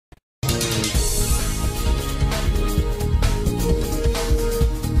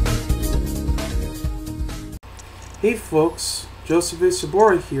Hey folks, Joseph A.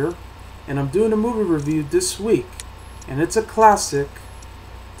 Sobora here, and I'm doing a movie review this week, and it's a classic,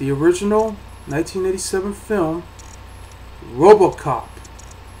 the original 1987 film, RoboCop.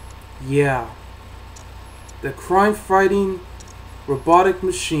 Yeah, the crime-fighting robotic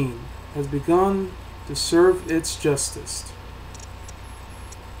machine has begun to serve its justice.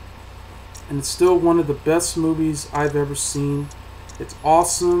 And it's still one of the best movies I've ever seen. It's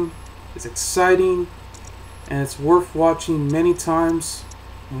awesome, it's exciting, and it's worth watching many times,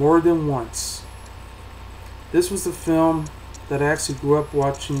 more than once. This was the film that I actually grew up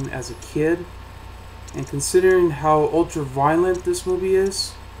watching as a kid, and considering how ultra-violent this movie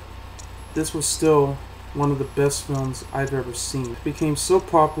is, this was still one of the best films I've ever seen. It became so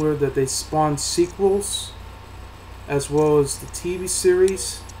popular that they spawned sequels, as well as the TV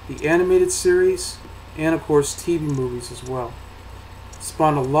series, the animated series, and of course TV movies as well. It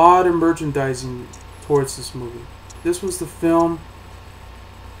spawned a lot of merchandising towards this movie. This was the film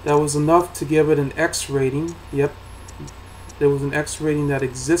that was enough to give it an X rating. Yep, there was an X rating that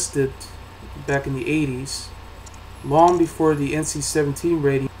existed back in the 80s, long before the NC-17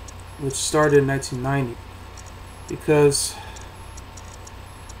 rating, which started in 1990. Because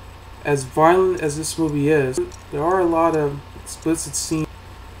as violent as this movie is, there are a lot of explicit scenes.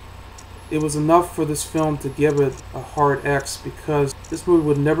 It was enough for this film to give it a hard X, because this movie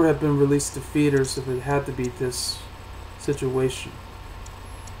would never have been released to theaters if it had to be this situation.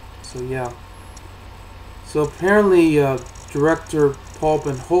 So yeah. So apparently director Paul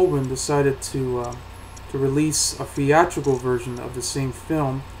Verhoeven decided to release a theatrical version of the same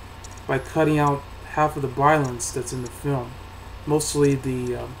film by cutting out half of the violence that's in the film. Mostly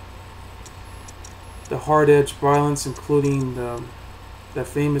the hard-edged violence, including that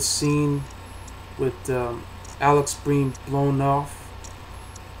famous scene with Alex being blown off.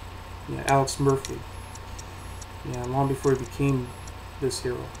 Yeah, Alex Murphy. Yeah, long before he became this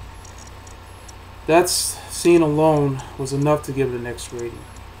hero. That scene alone was enough to give it an X rating.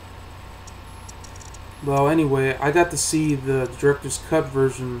 Well, anyway, I got to see the director's cut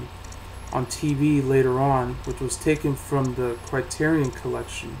version on TV later on, which was taken from the Criterion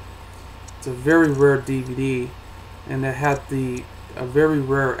Collection. It's a very rare DVD, and it had a very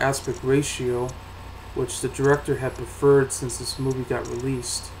rare aspect ratio, which the director had preferred since this movie got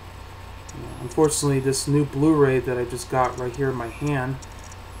released. Unfortunately, this new Blu-ray that I just got right here in my hand,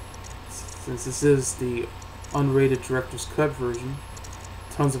 since this is the unrated director's cut version,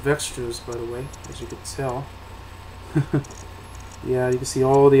 tons of extras, by the way, as you can tell. Yeah, you can see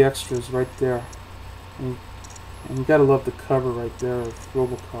all the extras right there, and you gotta love the cover right there of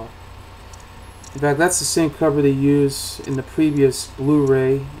RoboCop. In fact, that's the same cover they used in the previous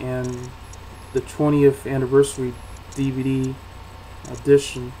Blu-ray and the 20th anniversary DVD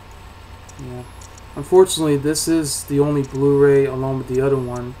edition. Yeah. Unfortunately, this is the only Blu-ray, along with the other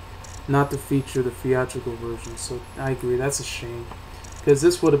one, not to feature the theatrical version. So I agree, that's a shame, because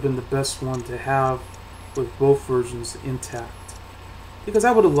this would have been the best one to have with both versions intact. Because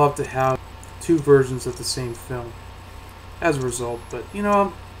I would have loved to have two versions of the same film as a result, but you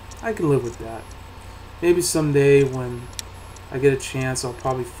know, I can live with that. Maybe someday when I get a chance, I'll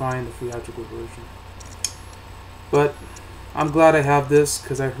probably find the theatrical version. But I'm glad I have this,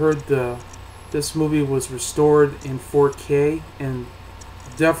 because I heard this movie was restored in 4K and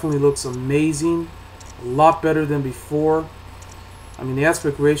definitely looks amazing, a lot better than before. I mean, the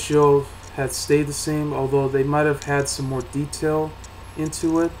aspect ratio had stayed the same, although they might have had some more detail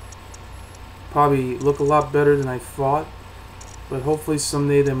into it. Probably look a lot better than I thought, but hopefully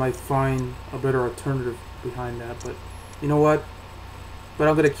someday they might find a better alternative behind that. But you know what? But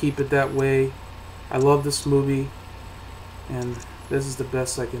I'm gonna keep it that way. I love this movie, and this is the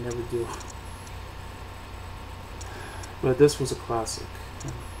best I can ever do. But this was a classic.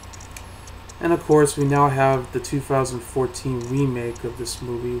 And of course, we now have the 2014 remake of this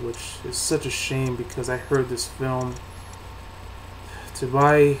movie, which is such a shame, because I heard this film, to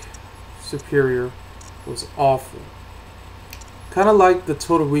my superior, was awful. Kind of like the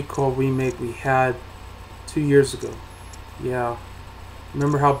Total Recall remake we had 2 years ago. Yeah.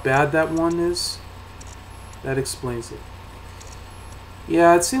 Remember how bad that one is? That explains it.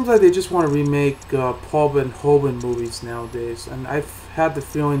 Yeah, it seems like they just want to remake Paul Verhoeven movies nowadays. And I've had the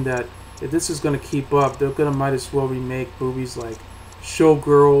feeling that if this is going to keep up, they're going to might as well remake movies like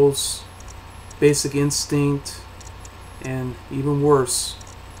Showgirls, Basic Instinct, and even worse,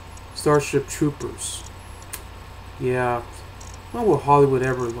 Starship Troopers. Yeah, when will Hollywood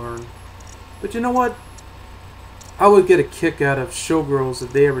ever learn? But you know what? I would get a kick out of Showgirls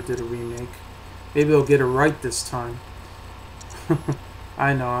if they ever did a remake. Maybe they'll get it right this time.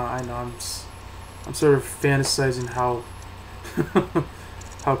 I know, I'm sort of fantasizing how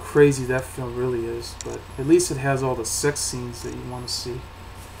how crazy that film really is, but at least it has all the sex scenes that you want to see.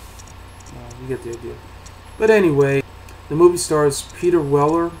 You get the idea. But anyway, the movie stars Peter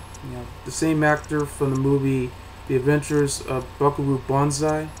Weller, the same actor from the movie The Adventures of Buckaroo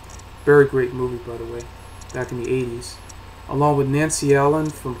Banzai. Very great movie, by the way, back in the 80s. Along with Nancy Allen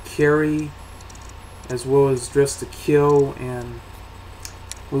from Carrie, as well as Dressed to Kill, and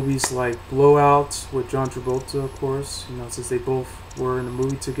movies like Blowout with John Travolta, of course, since they both were in a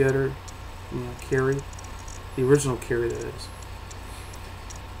movie together, Carrie, the original Carrie, that is.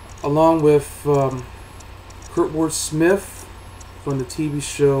 Along with Kurtwood Smith from the TV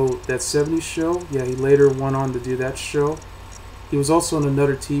show That 70s Show. Yeah, he later went on to do that show. He was also in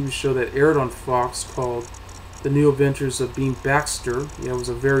another TV show that aired on Fox called The New Adventures of Bean Baxter. Yeah, it was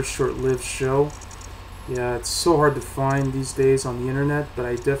a very short-lived show. Yeah, it's so hard to find these days on the internet, but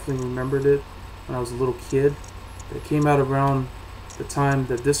I definitely remembered it when I was a little kid. It came out around the time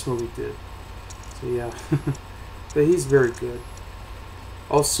that this movie did. So yeah, but he's very good.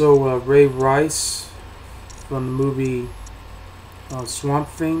 Also, Ray Rice from the movie Swamp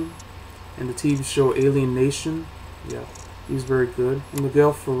Thing and the TV show Alien Nation. Yeah, he's very good. And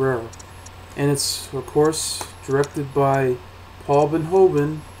Miguel Ferrer. And it's, of course, directed by Paul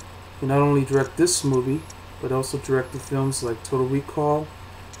Verhoeven, who not only directed this movie, but also directed films like Total Recall,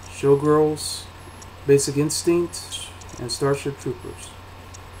 Showgirls, Basic Instinct, and Starship Troopers.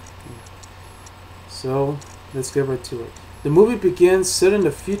 So, let's get right to it. The movie begins set in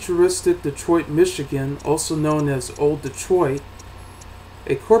the futuristic Detroit, Michigan, also known as Old Detroit.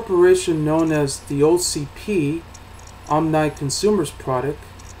 A corporation known as the OCP, Omni Consumers Product,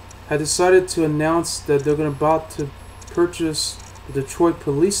 had decided to announce that they're about to purchase the Detroit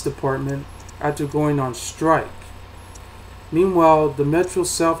Police Department after going on strike. Meanwhile, the Metro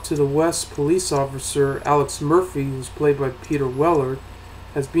South to the West police officer Alex Murphy, who's played by Peter Weller,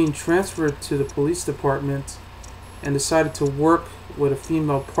 has been transferred to the police department and decided to work with a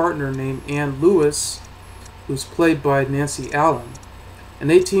female partner named Ann Lewis, who's played by Nancy Allen. And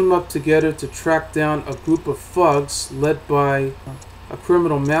they team up together to track down a group of thugs led by a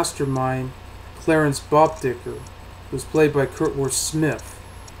criminal mastermind, Clarence Bobdicker, who's played by Kurtwood Smith.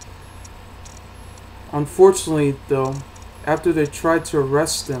 Unfortunately, though, after they tried to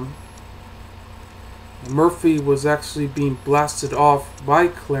arrest him, Murphy was actually being blasted off by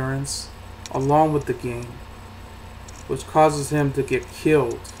Clarence along with the gang, which causes him to get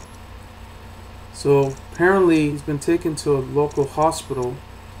killed. So apparently he's been taken to a local hospital,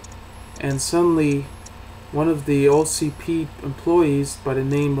 and suddenly one of the OCP employees by the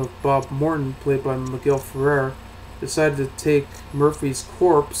name of Bob Morton, played by Miguel Ferrer, decided to take Murphy's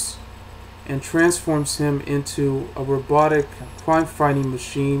corpse and transforms him into a robotic crime-fighting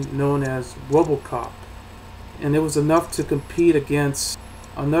machine known as RoboCop. And it was enough to compete against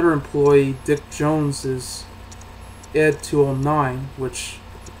another employee, Dick Jones's Ed 209, which,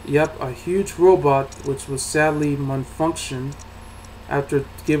 a huge robot which was sadly malfunctioned after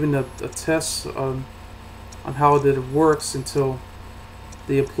giving a test on how it works until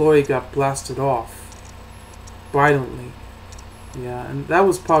the employee got blasted off violently. Yeah, and that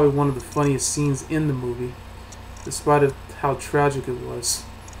was probably one of the funniest scenes in the movie, despite of how tragic it was.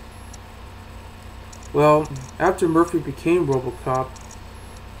 Well, after Murphy became RoboCop,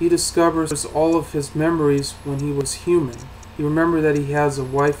 he discovers all of his memories when he was human. He remembered that he has a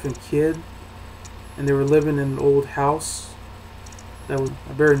wife and kid, and they were living in an old house that was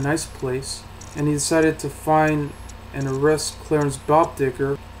a very nice place. And he decided to find and arrest Clarence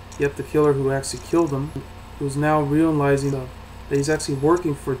Bobdicker, the killer who actually killed him, who's now realizing that he's actually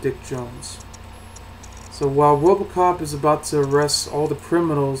working for Dick Jones. So while RoboCop is about to arrest all the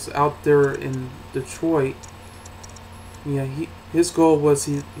criminals out there in Detroit, his goal was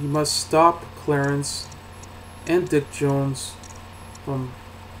he must stop Clarence and Dick Jones from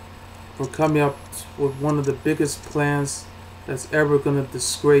coming up with one of the biggest plans that's ever going to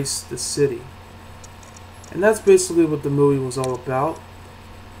disgrace the city. And that's basically what the movie was all about.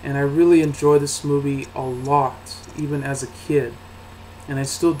 And I really enjoyed this movie a lot, even as a kid. And I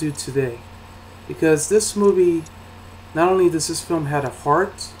still do today. Because this movie, not only does this film have a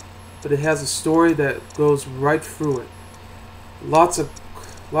heart, but it has a story that goes right through it. A lot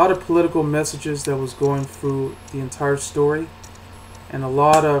of political messages that was going through the entire story, and a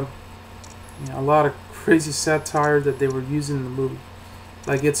lot of crazy satire that they were using in the movie.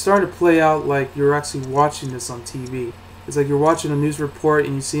 Like, it's starting to play out like you're actually watching this on TV. It's like you're watching a news report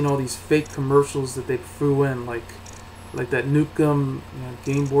and you're seeing all these fake commercials that they threw in, like that Nukem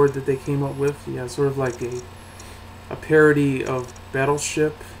game board that they came up with. Yeah, sort of like a parody of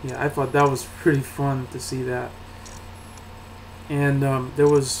Battleship. Yeah, I thought that was pretty fun to see that. And there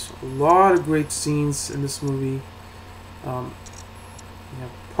was a lot of great scenes in this movie.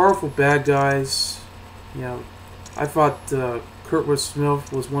 Powerful bad guys. I thought Kurtwood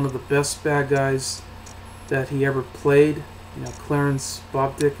Smith was one of the best bad guys that he ever played. Clarence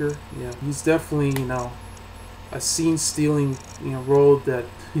Bob Dicker. Yeah, he's definitely a scene-stealing role that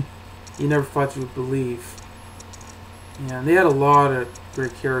you never thought you would believe. Yeah, and they had a lot of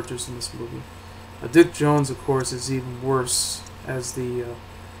great characters in this movie. Dick Jones, of course, is even worse as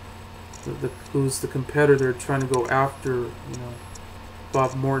who's the competitor trying to go after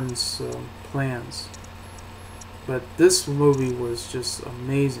Bob Morton's plans. But this movie was just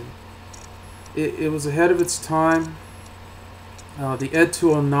amazing. It was ahead of its time. The Ed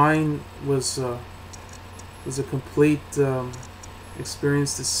 209 was a complete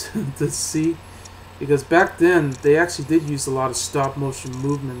experience to see, because back then they actually did use a lot of stop motion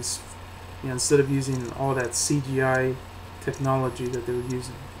movements, instead of using all that CGI technology that they were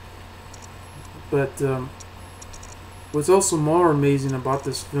using. But what's also more amazing about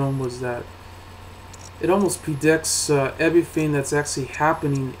this film was that it almost predicts everything that's actually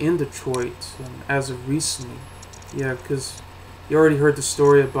happening in Detroit as of recently. Yeah, because you already heard the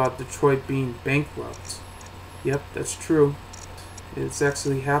story about Detroit being bankrupt. Yep, that's true. It's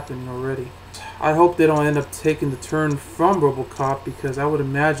actually happening already. I hope they don't end up taking the turn from RoboCop, because I would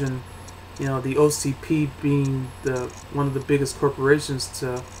imagine, the OCP being one of the biggest corporations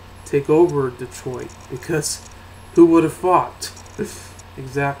to take over Detroit, because who would have thought?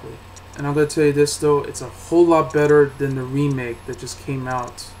 Exactly. And I'm going to tell you this though, it's a whole lot better than the remake that just came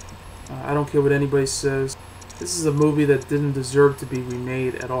out. I don't care what anybody says. This is a movie that didn't deserve to be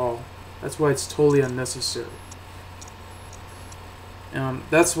remade at all. That's why it's totally unnecessary.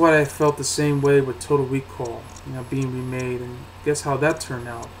 That's why I felt the same way with Total Recall, being remade, and guess how that turned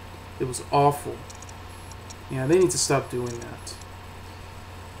out? It was awful. They need to stop doing that.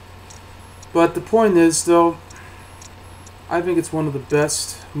 But the point is, though, I think it's one of the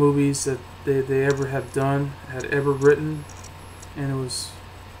best movies that they ever have done, had ever written, and it was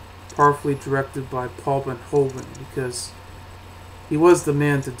powerfully directed by Paul Verhoeven, because he was the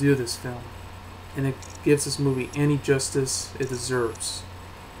man to do this film, and it gives this movie any justice it deserves.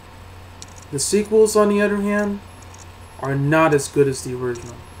 The sequels, on the other hand, are not as good as the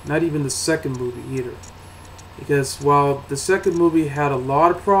original, not even the second movie either, because while the second movie had a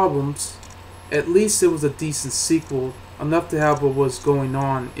lot of problems, at least it was a decent sequel, enough to have what was going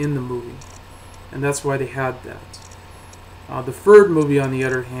on in the movie, and that's why they had that. The third movie, on the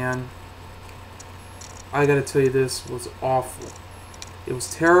other hand, I gotta tell you, this was awful. It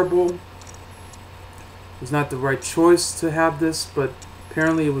was terrible. It was not the right choice to have this, but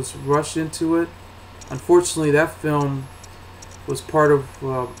apparently it was rushed into it. Unfortunately, that film was part of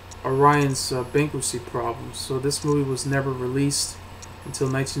Orion's bankruptcy problems, so this movie was never released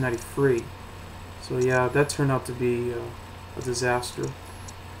until 1993. So yeah, that turned out to be a disaster.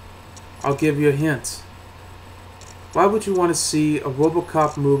 I'll give you a hint. Why would you want to see a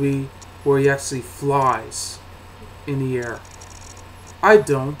RoboCop movie where he actually flies in the air? I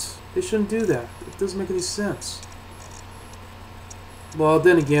don't. They shouldn't do that. It doesn't make any sense. Well,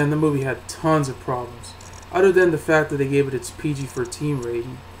 then again, the movie had tons of problems, other than the fact that they gave it its PG-13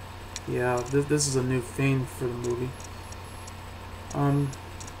 rating. Yeah, this is a new thing for the movie.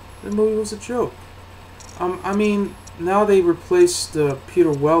 The movie was a joke. I mean, now they replaced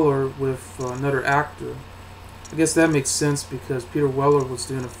Peter Weller with another actor. I guess that makes sense, because Peter Weller was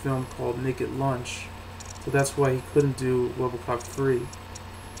doing a film called Naked Lunch, so that's why he couldn't do RoboCop 3.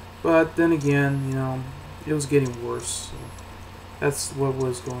 But then again, it was getting worse, so that's what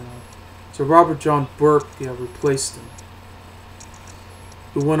was going on. So Robert John Burke replaced him,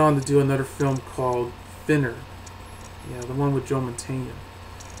 who went on to do another film called Thinner. Yeah, the one with Joe Mantegna.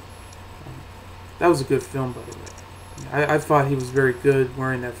 That was a good film, by the way. I thought he was very good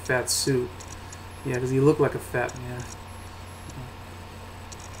wearing that fat suit. Yeah, because he looked like a fat man.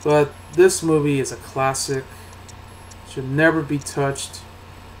 But this movie is a classic. Should never be touched.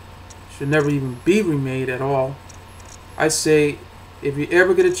 Should never even be remade at all. I say, if you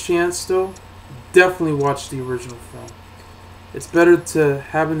ever get a chance, though, definitely watch the original film. It's better to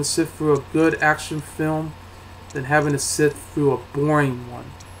having to sit through a good action film than having to sit through a boring one.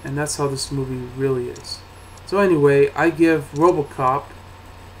 And that's how this movie really is. So anyway, I give RoboCop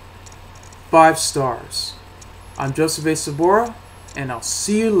 5 stars. I'm Joseph A. Sobora, and I'll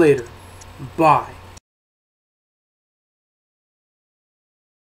see you later. Bye.